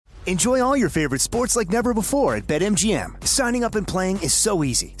Enjoy all your favorite sports like never before at BetMGM. Signing up and playing is so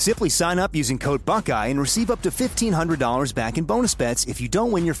easy. Simply sign up using code Buckeye and receive up to $1,500 back in bonus bets if you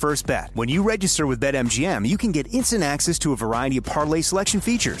don't win your first bet. When you register with BetMGM, you can get instant access to a variety of parlay selection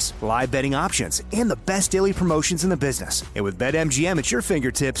features, live betting options, and the best daily promotions in the business. And with BetMGM at your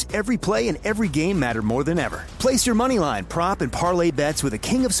fingertips, every play and every game matter more than ever. Place your moneyline, prop, and parlay bets with the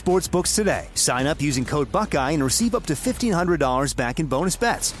king of sportsbooks today. Sign up using code Buckeye and receive up to $1,500 back in bonus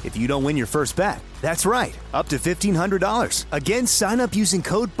bets if you don't win your first bet. That's right, up to $1,500. Again, sign up using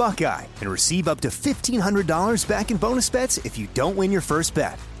code Buckeye and receive up to $1,500 back in bonus bets if you don't win your first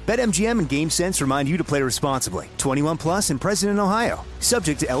bet. BetMGM and GameSense remind you to play responsibly. 21 plus and present in Ohio.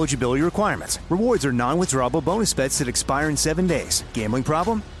 Subject to eligibility requirements. Rewards are non-withdrawable bonus bets that expire in 7 days. Gambling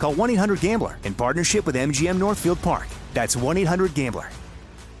problem? Call 1-800-GAMBLER in partnership with MGM Northfield Park. That's 1-800-GAMBLER.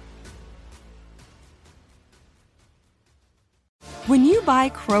 When you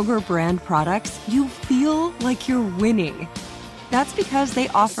buy Kroger brand products, you feel like you're winning. That's because they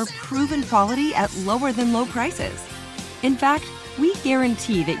offer proven quality at lower than low prices. In fact, we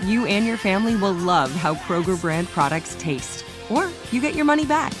guarantee that you and your family will love how Kroger brand products taste, or you get your money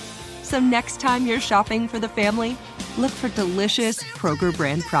back. So next time you're shopping for the family, look for delicious Kroger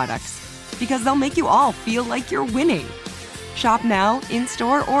brand products, because they'll make you all feel like you're winning. Shop now,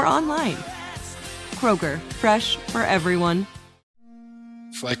 in-store, or online. Kroger, fresh for everyone.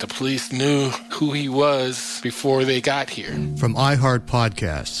 It's like the police knew who he was before they got here. From iHeart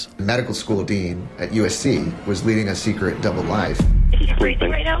Podcasts. The medical school dean at USC was leading a secret double life. Is he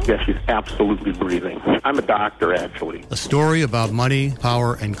breathing right now? Yes, he's absolutely breathing. I'm a doctor, actually. A story about money,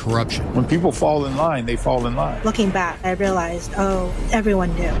 power, and corruption. When people fall in line, they fall in line. Looking back, I realized,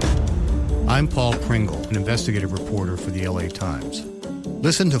 everyone knew. I'm Paul Pringle, an investigative reporter for the LA Times.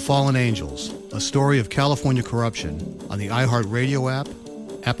 Listen to Fallen Angels, a story of California corruption on the iHeart Radio app,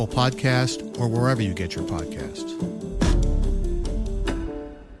 Apple Podcast, or wherever you get your podcasts.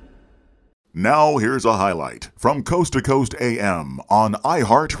 Now here's a highlight from Coast to Coast AM on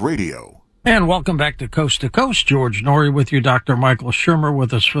iHeart Radio. And welcome back to Coast. George Norrie with you, Dr. Michael Shermer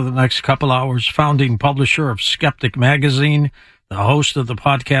with us for the next couple hours, founding publisher of Skeptic Magazine, the host of the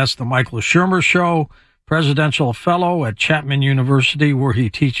podcast, The Michael Shermer Show, presidential fellow at Chapman University, where he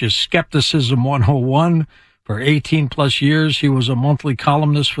teaches Skepticism 101. For 18-plus years, he was a monthly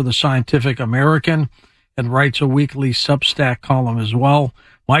columnist for the Scientific American and writes a weekly Substack column as well.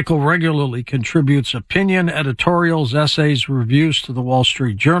 Michael regularly contributes opinion, editorials, essays, reviews to the Wall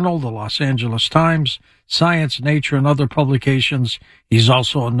Street Journal, the Los Angeles Times, Science, Nature, and other publications. He's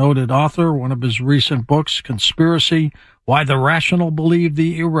also a noted author. One of his recent books, Conspiracy, Why the Rational Believe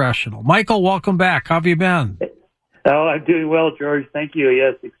the Irrational. Michael, welcome back. How have you been? Oh, I'm doing well, George. Thank you.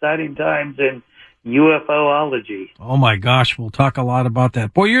 Yes, exciting times in UFOology. Oh, my gosh. We'll talk a lot about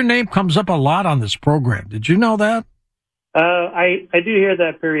that. Boy, your name comes up a lot on this program. Did you know that? I do hear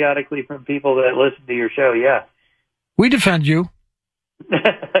that periodically from people that listen to your show, yeah. We defend you.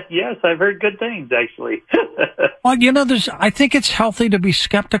 Yes, I've heard good things, actually. Well, I think it's healthy to be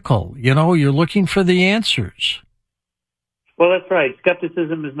skeptical. You're looking for the answers. Well, that's right.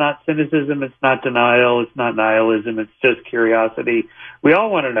 Skepticism is not cynicism. It's not denial. It's not nihilism. It's just curiosity. We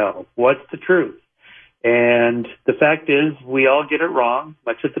all want to know what's the truth. And the fact is, we all get it wrong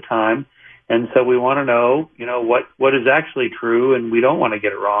much of the time. And so we want to know, what is actually true, and we don't want to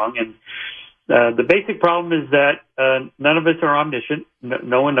get it wrong. And the basic problem is that none of us are omniscient.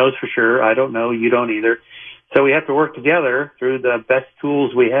 No one knows for sure. I don't know. You don't either. So we have to work together through the best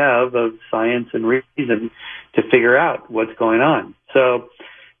tools we have of science and reason to figure out what's going on. So,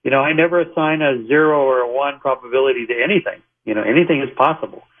 I never assign a 0 or a 1 probability to anything. Anything is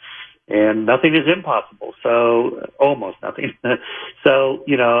possible. And nothing is impossible, so almost nothing. So,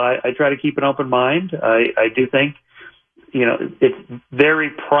 I try to keep an open mind. I do think, it's very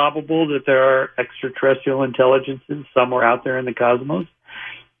probable that there are extraterrestrial intelligences somewhere out there in the cosmos.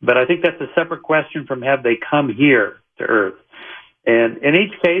 But I think that's a separate question from have they come here to Earth. And in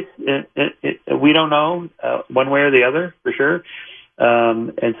each case, we don't know one way or the other for sure.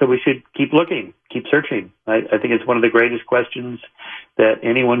 And so we should keep looking, keep searching. I think it's one of the greatest questions that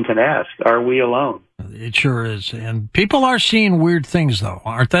anyone can ask. Are we alone? It sure is. And people are seeing weird things, though,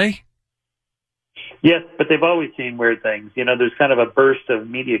 aren't they? Yes, but they've always seen weird things. There's kind of a burst of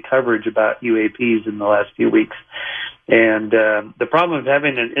media coverage about UAPs in the last few weeks. And the problem of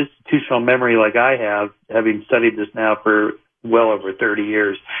having an institutional memory like I have, having studied this now for well over 30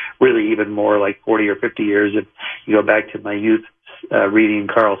 years, really even more like 40 or 50 years if you go back to my youth reading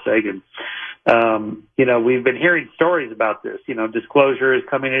Carl Sagan. We've been hearing stories about this. Disclosure is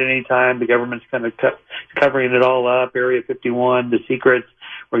coming at any time. The government's kind of covering it all up, Area 51, the secrets.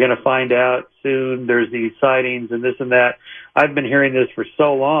 we're going to find out soon. There's these sightings and this and that. I've been hearing this for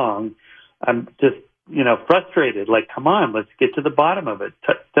so long. I'm just, frustrated. Like, come on, let's get to the bottom of it.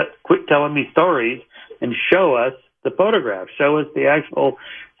 Quit telling me stories and show us the photographs. Show us the actual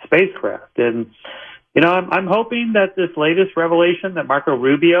spacecraft. And, I'm hoping that this latest revelation that Marco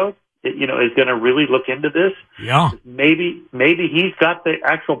Rubio, is going to really look into this. Yeah. Maybe he's got the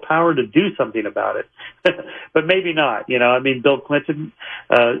actual power to do something about it, but maybe not. Bill Clinton,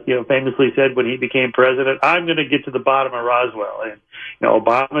 famously said when he became president, I'm going to get to the bottom of Roswell. And,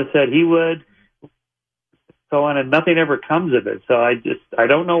 Obama said he would, so on, and nothing ever comes of it. So I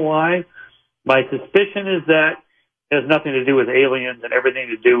don't know why. My suspicion is that it has nothing to do with aliens and everything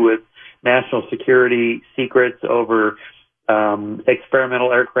to do with national security secrets over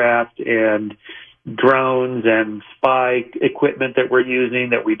experimental aircraft and drones and spy equipment that we're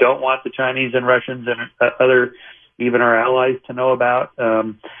using that we don't want the Chinese and Russians and even our allies to know about.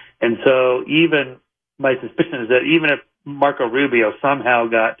 And so even my suspicion is that even if Marco Rubio somehow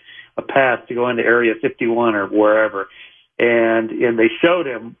got a pass to go into Area 51 or wherever, and they showed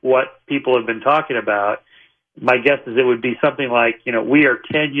him what people have been talking about, my guess is it would be something like, we are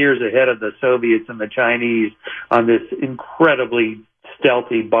 10 years ahead of the Soviets and the Chinese on this incredibly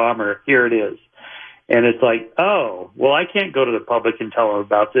stealthy bomber. Here it is. And it's like, oh, well, I can't go to the public and tell them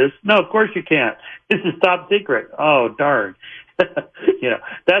about this. No, of course you can't. This is top secret. Oh, darn.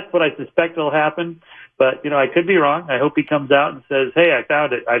 That's what I suspect will happen. But, I could be wrong. I hope he comes out and says, hey, I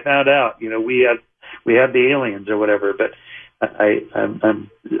found it. I found out. We have the aliens or whatever. But I'm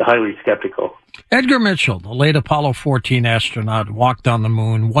highly skeptical. Edgar Mitchell, the late Apollo 14 astronaut, walked on the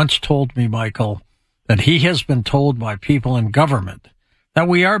moon, once told me, Michael, that he has been told by people in government that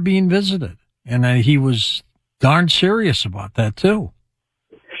we are being visited. And he was darn serious about that, too.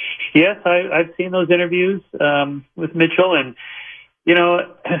 Yes, I've seen those interviews with Mitchell. And,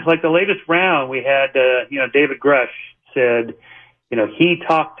 like the latest round, we had, David Grush said, he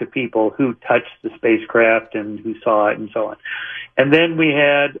talked to people who touched the spacecraft and who saw it and so on. And then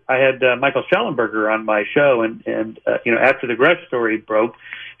I had Michael Schellenberger on my show, and after the Grush story broke,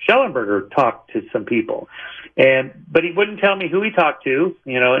 Schellenberger talked to some people, but he wouldn't tell me who he talked to,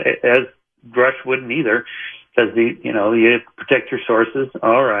 as Grush wouldn't either, because you have to protect your sources.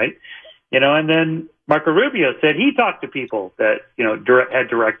 All right, and then Marco Rubio said he talked to people that had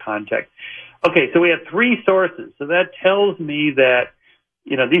direct contact. Okay, so we have three sources. So that tells me that,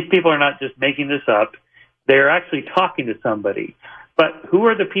 these people are not just making this up. They're actually talking to somebody. But who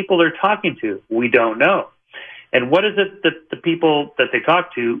are the people they're talking to? We don't know. And what is it that the people that they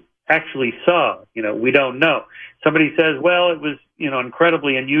talked to actually saw? We don't know. Somebody says, well, it was,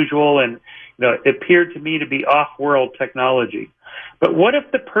 incredibly unusual and, it appeared to me to be off-world technology. But what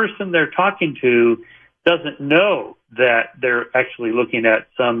if the person they're talking to doesn't know that they're actually looking at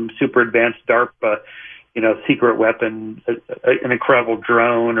some super advanced DARPA, secret weapon, an incredible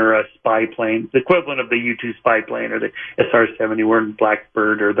drone or a spy plane, the equivalent of the U-2 spy plane or the SR-71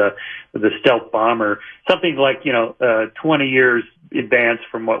 Blackbird or the stealth bomber, something like, 20 years advanced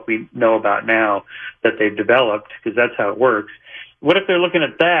from what we know about now that they've developed, because that's how it works. What if they're looking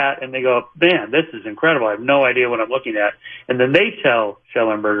at that and they go, man, this is incredible. I have no idea what I'm looking at. And then they tell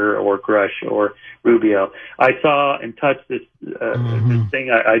Schellenberger or Grush or Rubio, I saw and touched this, this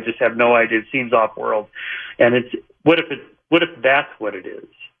thing. I just have no idea. It seems off world. And what if that's what it is?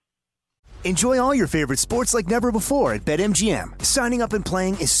 Enjoy all your favorite sports like never before at BetMGM. Signing up and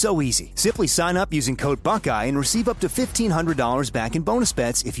playing is so easy. Simply sign up using code Buckeye and receive up to $1,500 back in bonus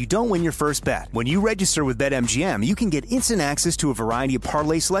bets if you don't win your first bet. When you register with BetMGM, you can get instant access to a variety of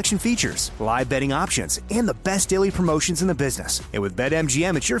parlay selection features, live betting options, and the best daily promotions in the business. And with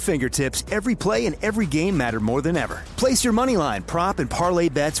BetMGM at your fingertips, every play and every game matter more than ever. Place your moneyline, prop, and parlay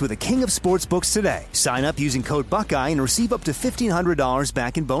bets with the king of sportsbooks today. Sign up using code Buckeye and receive up to $1,500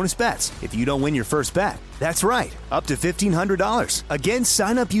 back in bonus bets if you don't win your first bet. That's right, up to $1,500. Again,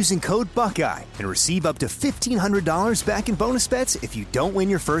 sign up using code Buckeye and receive up to $1,500 back in bonus bets if you don't win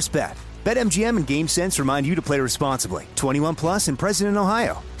your first bet. BetMGM and GameSense remind you to play responsibly. 21 plus and present in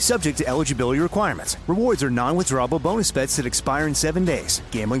Ohio. Subject to eligibility requirements. Rewards are non-withdrawable bonus bets that expire in 7 days.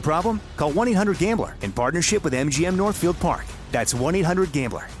 Gambling problem? Call 1-800-GAMBLER in partnership with MGM Northfield Park. That's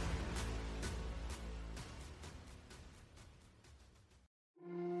 1-800-GAMBLER.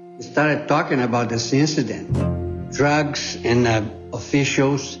 Started talking about this incident. Drugs and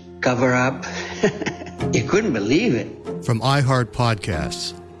officials cover up. You couldn't believe it. From iHeart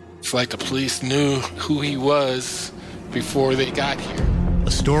Podcasts. It's like the police knew who he was before they got here.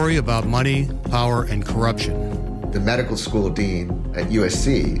 A story about money, power, and corruption. The medical school dean at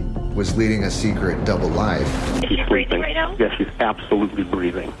USC was leading a secret double life. She's breathing right now? Yes, she's absolutely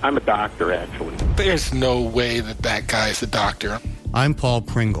breathing. I'm a doctor, actually. There's no way that guy's a doctor. I'm Paul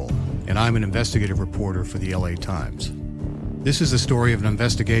Pringle, and I'm an investigative reporter for the LA Times. This is the story of an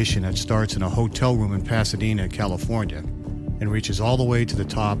investigation that starts in a hotel room in Pasadena, California, and reaches all the way to the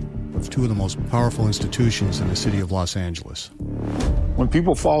top of two of the most powerful institutions in the city of Los Angeles. When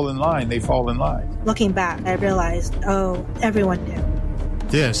people fall in line, they fall in line. Looking back, I realized, everyone knew.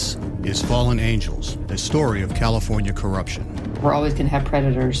 This is Fallen Angels, the story of California corruption. We're always going to have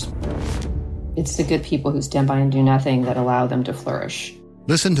predators. It's the good people who stand by and do nothing that allow them to flourish.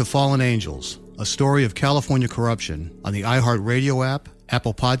 Listen to Fallen Angels, a story of California corruption on the iHeart Radio app,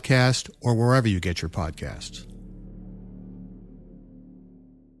 Apple Podcast, or wherever you get your podcasts.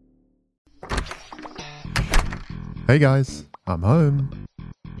 Hey guys, I'm home.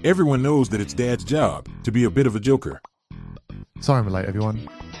 Everyone knows that it's Dad's job to be a bit of a joker. Sorry I'm late, everyone.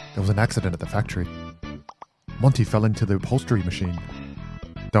 There was an accident at the factory. Monty fell into the upholstery machine.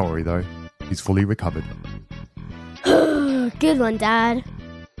 Don't worry though, he's fully recovered. Good one, Dad.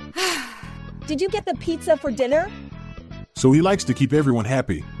 Did you get the pizza for dinner? So he likes to keep everyone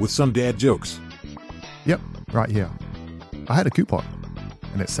happy with some dad jokes. Yep, right here. I had a coupon,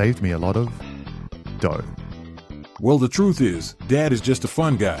 and it saved me a lot of dough. Well, the truth is, Dad is just a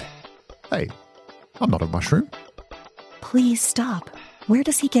fun guy. Hey, I'm not a mushroom. Please stop. Where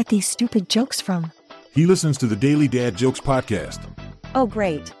does he get these stupid jokes from? He listens to the Daily Dad Jokes podcast. Oh,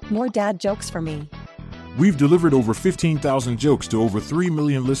 great. More dad jokes for me. We've delivered over 15,000 jokes to over 3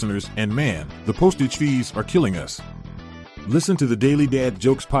 million listeners, and man, the postage fees are killing us. Listen to the Daily Dad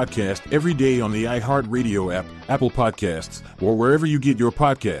Jokes podcast every day on the iHeartRadio app, Apple Podcasts, or wherever you get your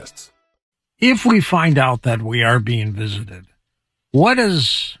podcasts. If we find out that we are being visited, what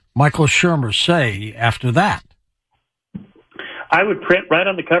does Michael Shermer say after that? I would print right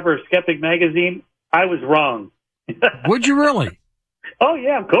on the cover of Skeptic magazine, I was wrong. Would you really? Oh,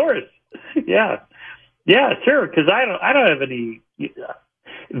 yeah, of course. Yeah. Yeah, sure, because I don't have any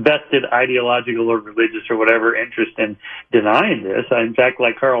vested ideological or religious or whatever interest in denying this. In fact,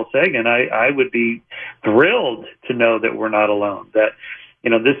 like Carl Sagan, I would be thrilled to know that we're not alone, that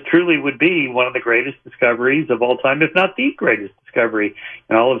this truly would be one of the greatest discoveries of all time, if not the greatest discovery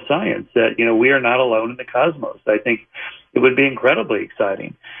in all of science, that, we are not alone in the cosmos. I think it would be incredibly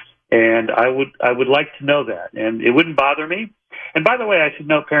exciting. And I would like to know that. And it wouldn't bother me. And by the way, I should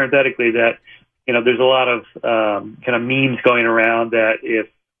note parenthetically that, there's a lot of kind of memes going around that if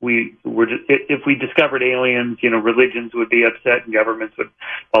we discovered aliens, religions would be upset and governments would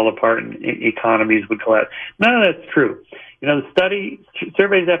fall apart and economies would collapse. None of that's true. The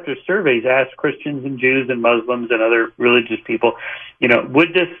surveys after surveys asked Christians and Jews and Muslims and other religious people, would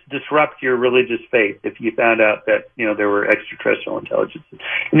this disrupt your religious faith if you found out that, there were extraterrestrial intelligences?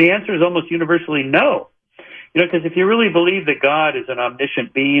 And the answer is almost universally no. Because if you really believe that God is an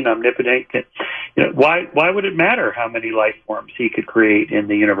omniscient being, omnipotent, why would it matter how many life forms he could create in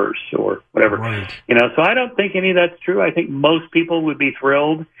the universe or whatever? Right. So I don't think any of that's true. I think most people would be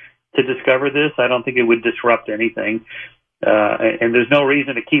thrilled to discover this. I don't think it would disrupt anything. And there's no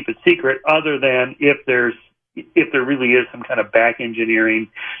reason to keep it secret other than if there really is some kind of back engineering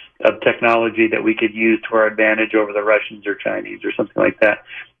of technology that we could use to our advantage over the Russians or Chinese or something like that,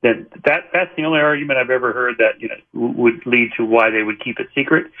 then that's the only argument I've ever heard that would lead to why they would keep it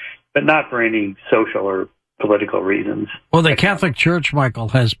secret, but not for any social or political reasons. Well, the Catholic Church, Michael,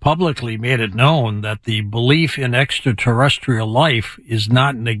 has publicly made it known that the belief in extraterrestrial life is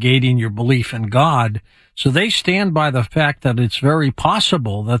not negating your belief in God. So they stand by the fact that it's very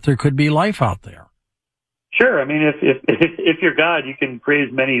possible that there could be life out there. Sure. I mean, if you're God, you can create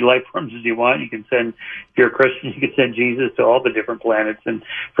as many life forms as you want. You can send, if you're a Christian, you can send Jesus to all the different planets and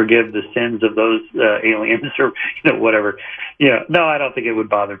forgive the sins of those aliens or whatever. No, I don't think it would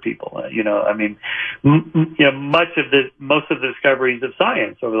bother people. I mean, most of the discoveries of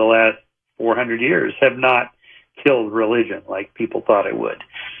science over the last 400 years have not killed religion like people thought it would,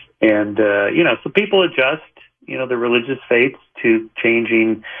 and so people adjust their religious faiths to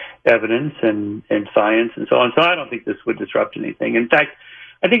changing evidence and science and so on. So I don't think this would disrupt anything. In fact,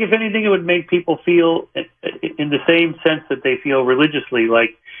 I think if anything, it would make people feel in the same sense that they feel religiously,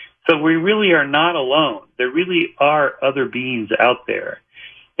 like, so we really are not alone. There really are other beings out there.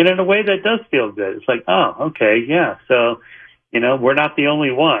 And in a way that does feel good. It's like, oh, okay, yeah. So, we're not the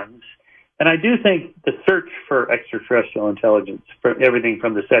only ones. And I do think the search for extraterrestrial intelligence, for everything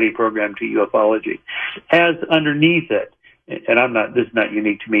from the SETI program to ufology, has underneath it, and this is not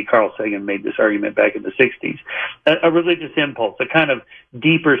unique to me, Carl Sagan made this argument back in the 60s, a religious impulse, a kind of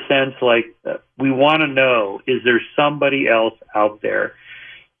deeper sense like we want to know, is there somebody else out there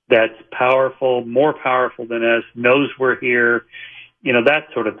that's powerful, more powerful than us, knows we're here, that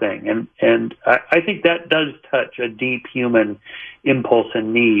sort of thing. And I think that does touch a deep human impulse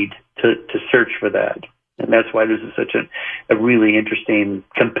and need to search for that. And that's why this is such a really interesting,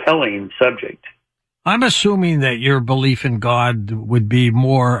 compelling subject. I'm assuming that your belief in God would be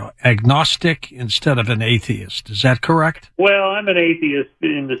more agnostic instead of an atheist. Is that correct? Well, I'm an atheist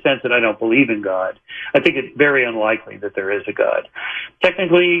in the sense that I don't believe in God. I think it's very unlikely that there is a God.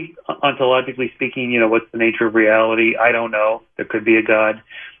 Technically, ontologically speaking, what's the nature of reality? I don't know. There could be a God,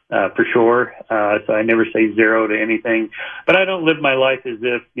 for sure. So I never say zero to anything. But I don't live my life as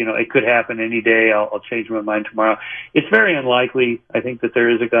if, it could happen any day. I'll change my mind tomorrow. It's very unlikely, I think, that there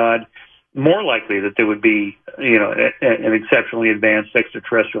is a God. More likely that there would be, an exceptionally advanced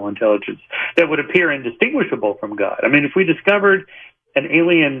extraterrestrial intelligence that would appear indistinguishable from God. I mean, if we discovered an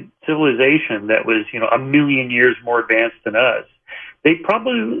alien civilization that was, a million years more advanced than us, they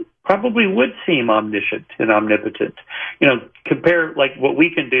probably would seem omniscient and omnipotent. Compare like what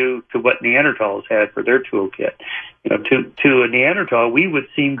we can do to what Neanderthals had for their toolkit. To a Neanderthal, we would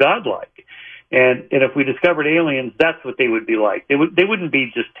seem godlike. And if we discovered aliens, that's what they would be like. They wouldn't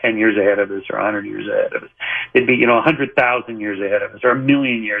be just 10 years ahead of us or 100 years ahead of us. They'd be, 100,000 years ahead of us or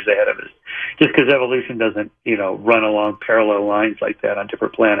 1,000,000 years ahead of us, just because evolution doesn't, run along parallel lines like that on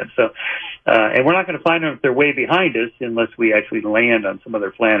different planets. So, and we're not going to find them if they're way behind us unless we actually land on some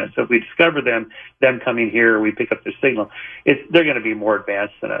other planet. So if we discover them coming here, or we pick up their signal, they're going to be more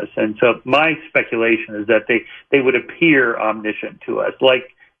advanced than us. And so my speculation is that they would appear omniscient to us,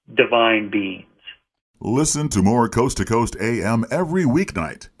 like divine beings. Listen to more Coast to Coast AM every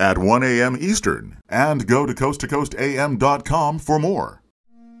weeknight at 1 a.m. Eastern, and go to coasttocoastam.com for more.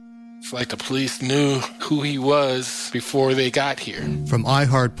 It's like the police knew who he was before they got here. From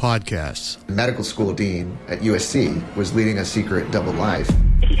iHeart Podcasts. The medical school dean at USC was leading a secret double life.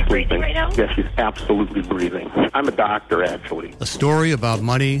 Is she breathing right now? Yes, she's absolutely breathing. I'm a doctor, actually. A story about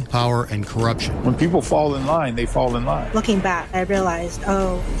money, power, and corruption. When people fall in line, they fall in line. Looking back, I realized,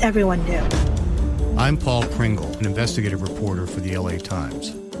 everyone knew. I'm Paul Pringle, an investigative reporter for the LA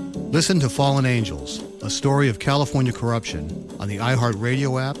Times. Listen to Fallen Angels, a story of California corruption on the iHeart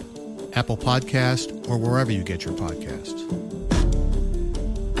Radio app, Apple Podcast, or wherever you get your podcasts.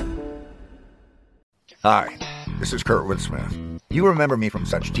 Hi, this is Kurtwood Smith. You remember me from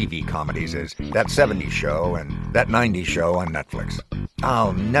such TV comedies as That 70s Show and That 90s Show on Netflix.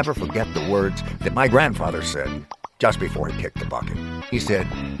 I'll never forget the words that my grandfather said just before he kicked the bucket. He said,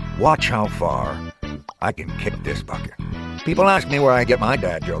 "Watch how far I can kick this bucket." People ask me where I get my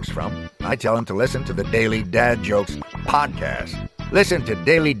dad jokes from. I tell them to listen to the Daily Dad Jokes podcast. Listen to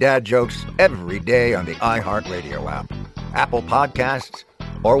Daily Dad Jokes every day on the iHeartRadio app, Apple Podcasts,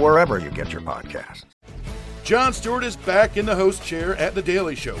 or wherever you get your podcasts. Jon Stewart is back in the host chair at The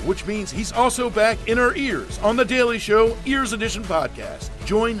Daily Show, which means he's also back in our ears on The Daily Show Ears Edition podcast.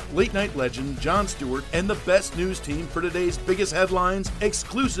 Join late-night legend Jon Stewart and the best news team for today's biggest headlines,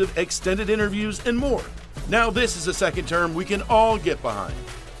 exclusive extended interviews, and more. Now this is a second term we can all get behind.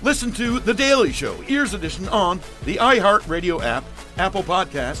 Listen to The Daily Show Ears Edition on the iHeartRadio app, Apple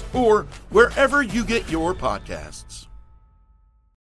Podcasts, or wherever you get your podcasts.